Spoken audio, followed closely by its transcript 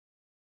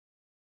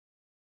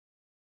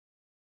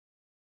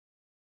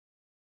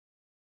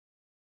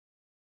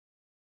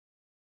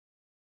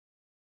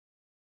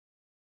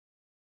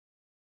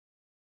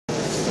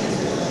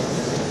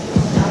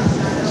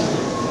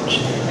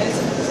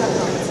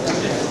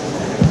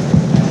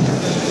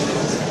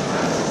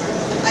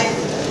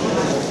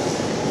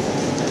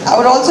I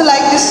would also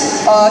like to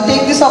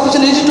take this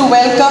opportunity to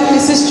welcome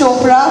Mrs.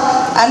 Chopra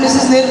and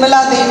Mrs.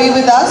 Nirmala Devi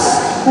with us,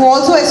 who are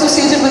also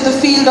associated with the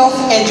field of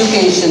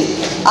education.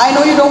 I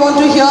know you don't want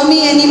to hear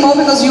me anymore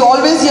because you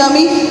always hear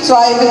me, so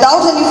I,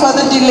 without any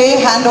further delay,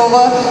 hand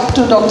over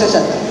to Dr.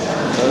 Chadha.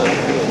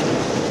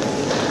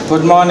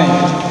 Good morning.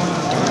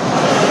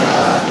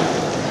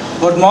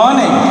 Good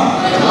morning.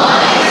 Good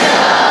morning,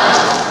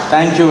 sir.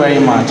 Thank you very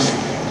much.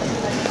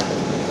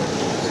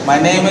 My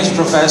name is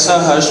Professor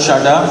Hersh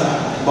Chadha,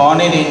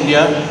 born in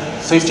India,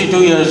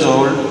 52 years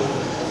old,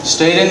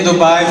 stayed in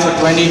Dubai for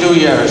 22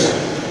 years.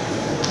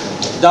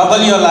 Double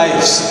your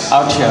lives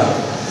out here.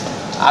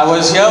 I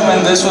was here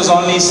when this was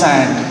only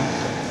sand,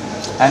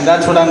 and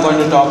that's what I'm going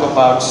to talk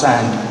about,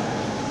 sand.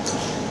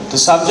 The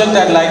subject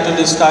I'd like to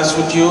discuss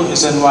with you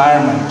is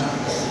environment.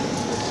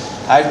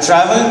 I've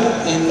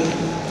traveled in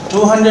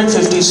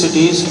 250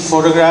 cities,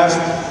 photographed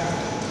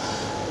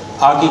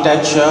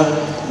architecture,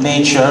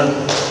 nature,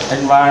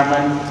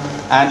 environment,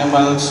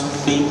 animals,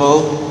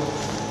 people,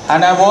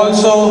 and I've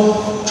also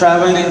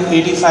traveled in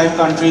 85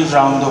 countries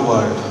around the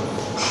world.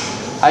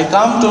 I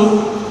come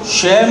to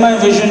share my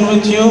vision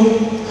with you,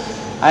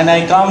 and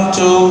I come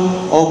to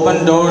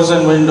open doors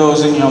and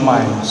windows in your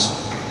minds.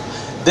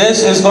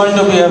 This is going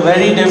to be a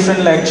very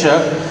different lecture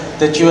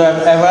that you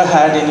have ever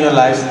had in your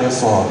life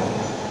before.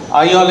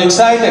 Are you all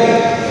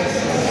excited?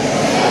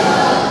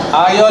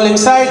 Are you all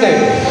excited?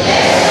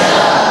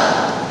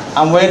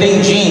 I'm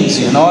wearing jeans,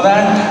 you know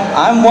that?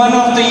 I'm one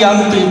of the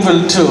young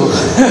people too.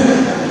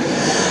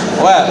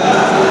 Well,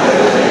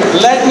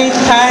 let me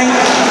thank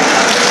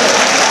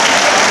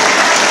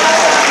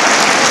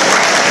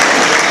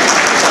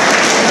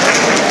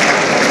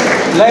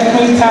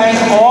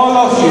all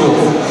of you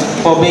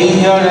for being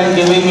here and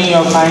giving me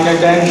your kind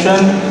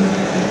attention.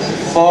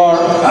 For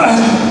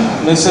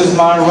Mrs.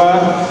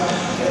 Marwa,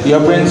 your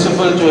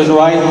principal, to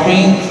invite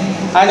me.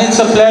 And it's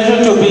a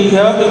pleasure to be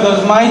here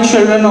because my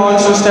children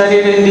also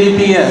studied in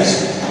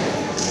DPS.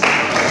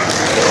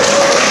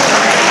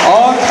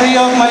 All three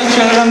of my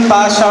children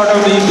passed out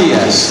of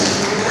DPS.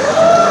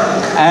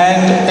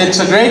 And it's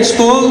a great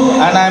school,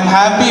 and I'm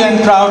happy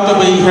and proud to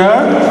be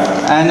here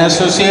and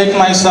associate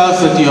myself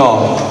with you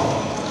all.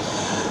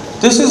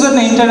 This is an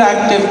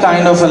interactive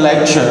kind of a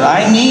lecture.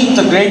 I need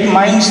the great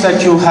minds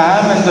that you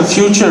have and the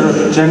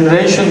future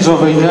generations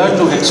over here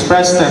to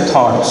express their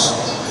thoughts.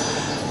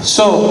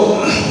 So,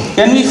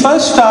 can we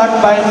first start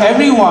by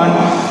everyone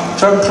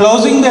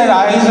closing their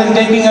eyes and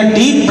taking a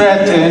deep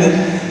breath in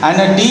and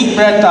a deep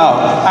breath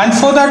out. And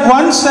for that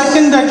 1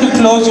 second that you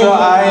close your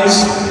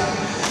eyes,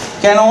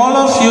 can all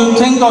of you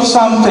think of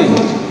something?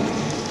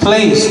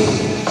 Please,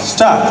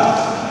 start.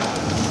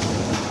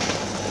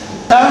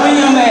 Tell me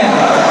your name.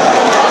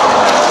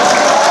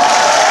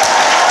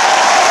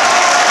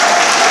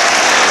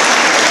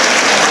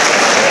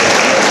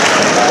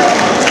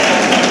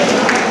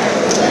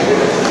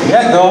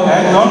 Yeah, go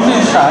ahead. Don't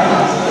be shy.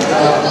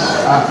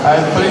 I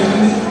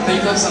couldn't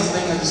think of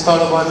something. I just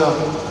thought about a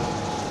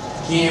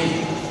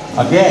game.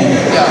 A game?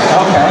 Yeah.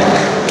 Okay.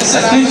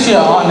 At least you're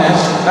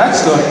honest.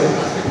 That's good.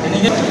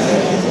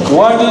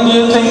 What did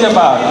you think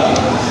about?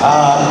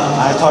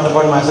 I thought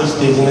about myself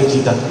chasing a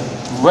cheetah.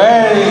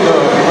 Very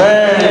good.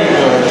 Very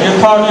good. You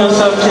thought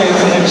yourself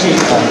chasing a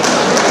cheetah.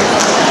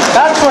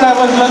 That's what I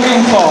was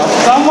looking for.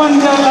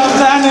 Someone here loves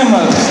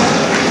animals.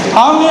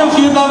 How many of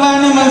you love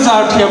animals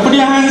out here? Put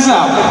your hands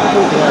up.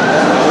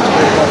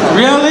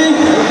 Really?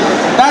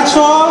 That's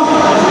all?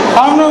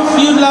 How many of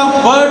you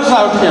love birds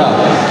out here?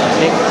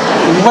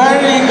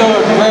 Very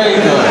good,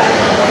 very good.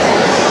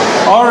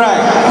 All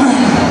right.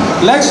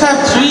 Let's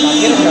have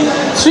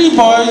three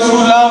boys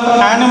who love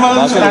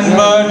animals and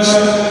birds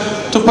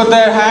to put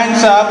their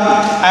hands up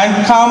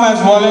and come as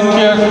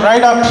volunteers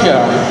right up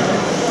here.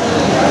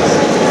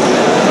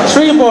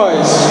 3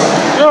 boys.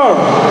 Sure.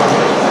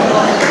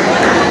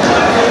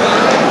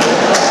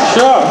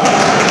 Sure.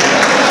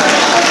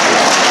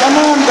 Come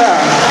on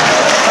down.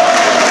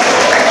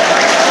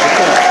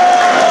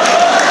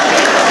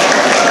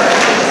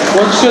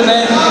 What's your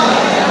name?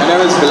 My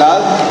name is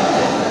Bilal.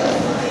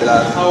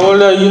 How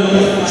old are you?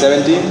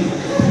 17.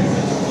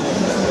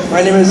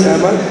 My name is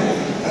Ahmad,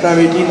 and I'm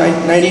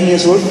 19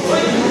 years old.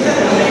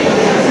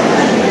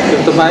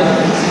 55.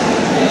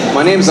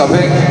 My name is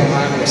Abhay.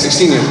 I'm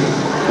 16 years old.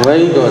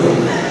 Very good.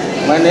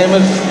 My name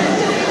is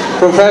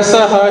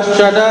Professor Hersh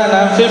Chadha, and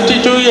I'm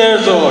 52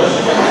 years old.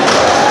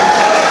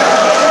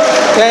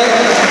 Okay.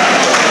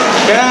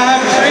 Can I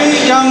have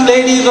 3 young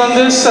ladies on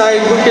this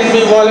side who can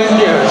be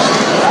volunteers?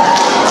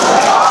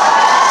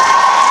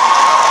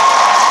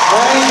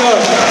 Very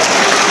good.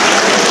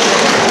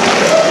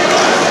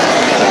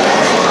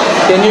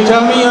 Can you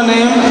tell me your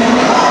name?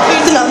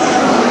 Kirtana.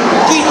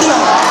 Kirtana.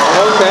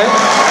 Okay.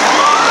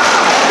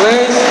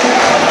 Please.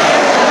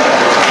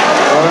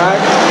 All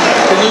right.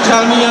 Can you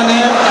tell me your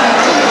name?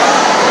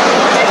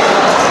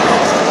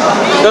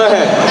 Go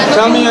ahead.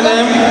 Tell me your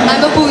name.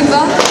 I'm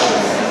Apurva.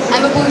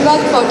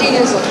 14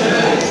 years old.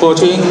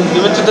 14.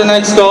 Give it to the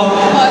next girl.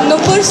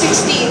 Nupur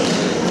 16.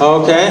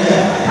 Okay.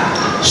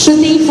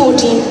 Shruti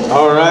 14.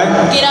 All right.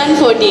 Kiran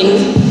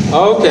 14.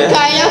 Okay.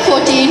 Kaya,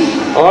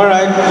 14. All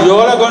right. You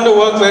all are going to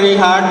work very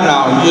hard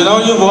now. You know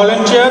you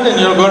volunteered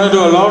and you're going to do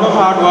a lot of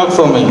hard work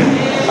for me.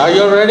 Are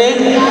you all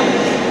ready?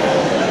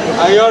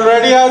 Are you all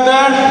ready out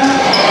there?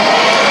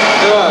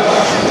 Good.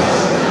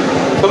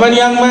 Come on,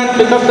 young man,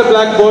 pick up the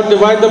blackboard,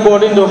 divide the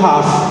board into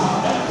half.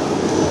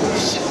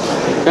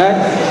 Okay?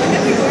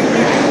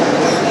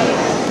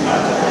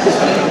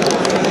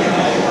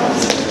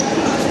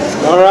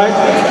 All right.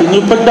 Can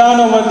you put down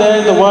over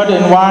there the word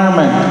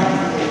environment?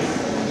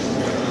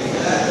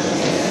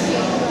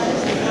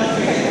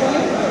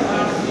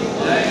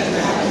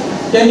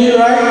 Can you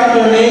write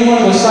your name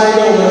on the side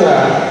over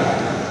there?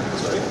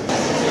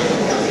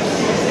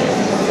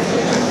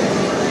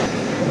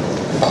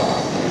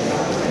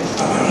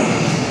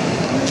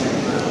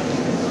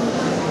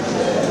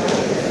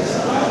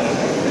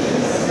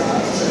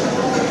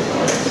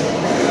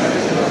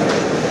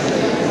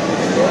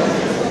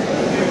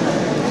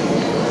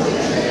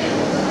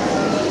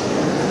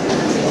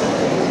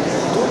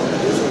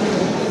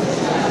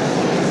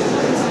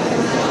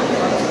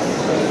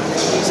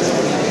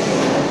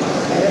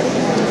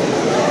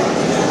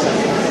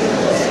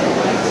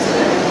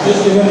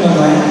 Just give him the mic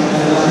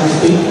and let him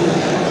speak.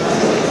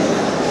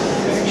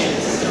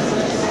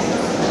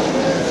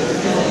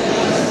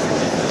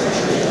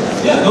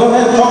 Yeah, go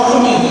ahead, talk to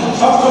me.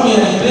 Talk to me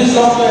and please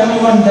talk to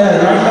everyone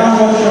there. Write down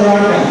what you're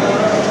writing.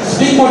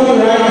 Speak what you're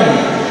writing.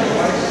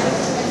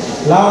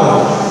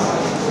 Louder.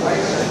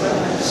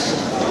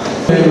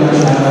 Very much,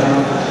 Anna.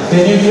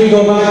 Can you three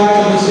go back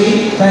to the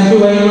seat? Thank you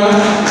very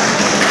much.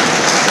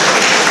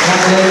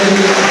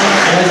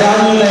 Write down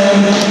your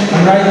name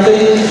and write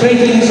three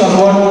things on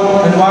what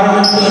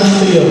environment means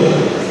to you.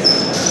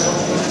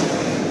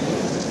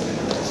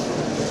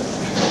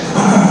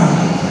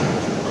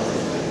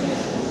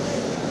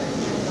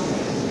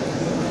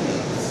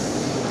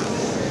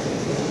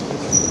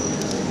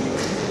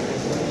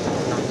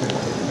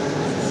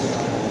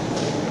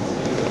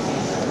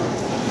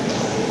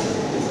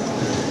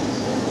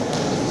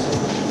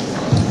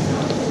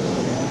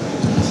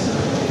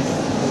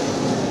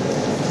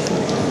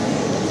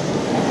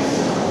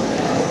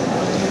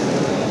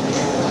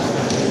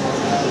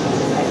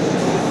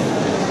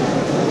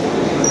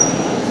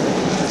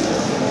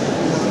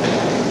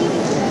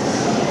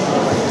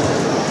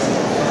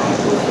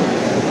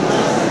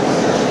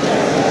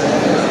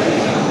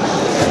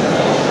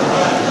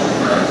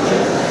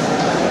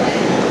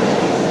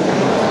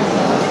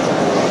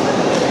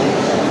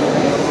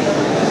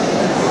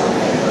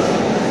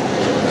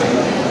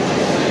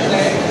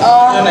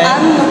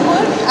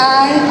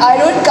 And I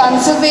wrote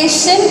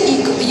conservation,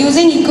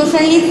 using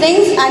eco-friendly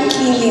things and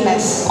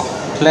cleanliness.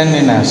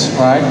 Cleanliness,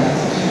 right?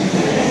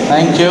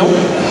 Thank you.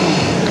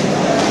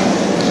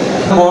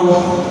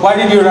 Why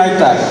did you write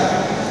that?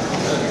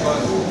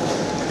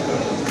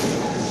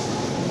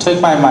 Take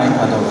my mic,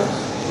 otherwise.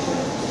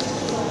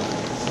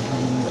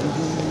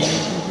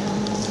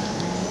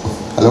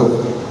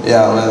 Hello?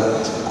 Yeah,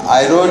 well,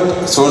 I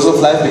wrote source of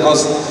life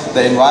because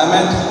the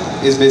environment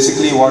is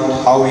basically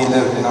how we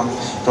live,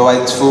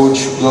 provides food,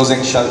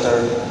 clothing,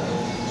 shelter.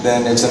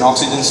 Then it's an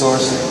oxygen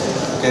source,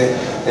 okay?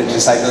 It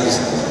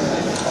recycles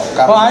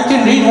carbon. Oh, I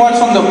can read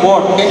what's on the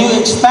board. Can you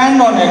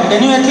expand on it?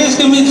 Can you at least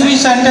give me 3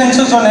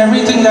 sentences on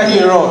everything that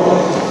you wrote?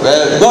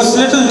 Well, go a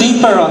little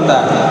deeper on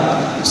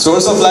that.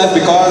 Source of life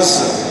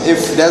because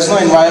if there's no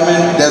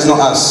environment, there's no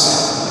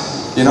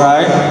us.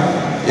 Right.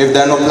 If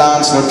there are no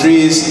plants, no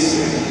trees,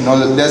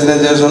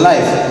 there's no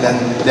life. Then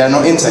there are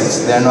no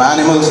insects, there are no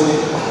animals,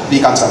 we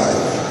can't survive.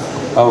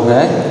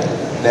 Okay.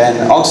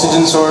 Then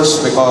oxygen source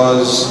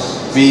because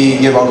we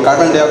give out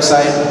carbon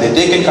dioxide, they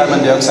take in carbon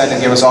dioxide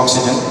and give us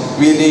oxygen.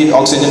 We need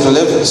oxygen to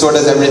live, so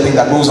does everything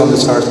that moves on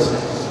this earth.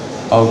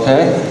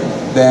 Okay.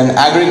 Then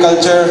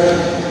agriculture,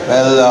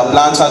 well,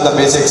 plants are the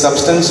basic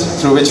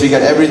substance through which we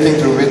get everything,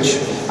 through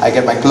which I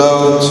get my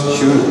clothes,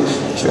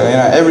 shoes,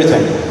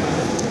 everything.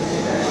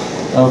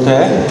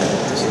 Okay.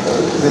 So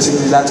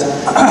basically that's it.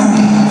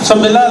 So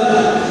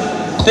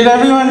Bilal, did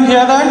everyone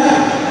hear that?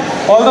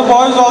 All the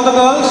boys, all the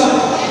girls?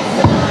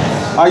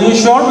 Are you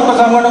sure? Because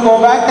I'm going to go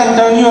back and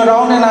turn you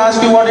around and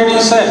ask you what did he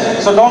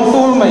say. So don't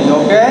fool me,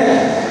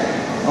 okay?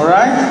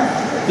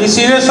 Alright? Be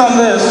serious on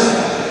this.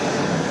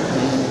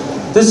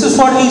 This is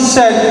what he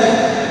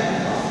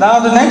said. Now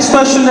the next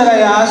question that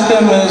I asked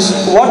him is,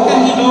 what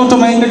can he do to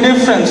make a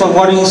difference of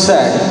what he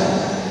said?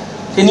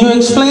 Can you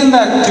explain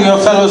that to your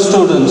fellow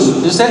students?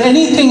 Is there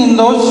anything in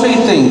those 3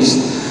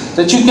 things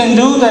that you can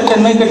do that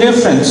can make a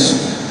difference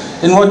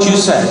in what you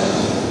said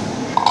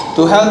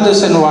to help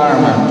this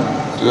environment?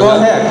 Go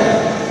ahead.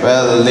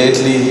 Well,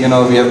 lately,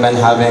 we have been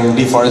having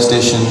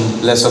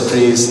deforestation, less of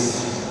trees,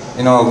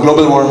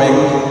 global warming.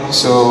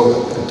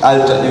 So,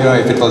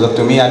 if it was up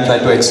to me, I'd try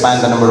to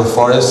expand the number of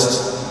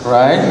forests,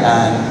 right,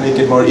 and make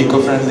it more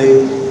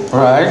eco-friendly,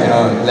 right.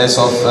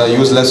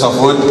 Use less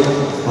of wood,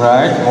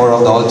 right, more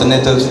of the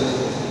alternatives,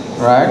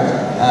 right,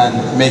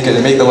 and make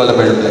the world a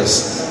better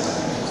place.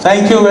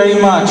 Thank you very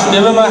much.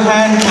 Give him a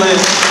hand,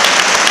 please.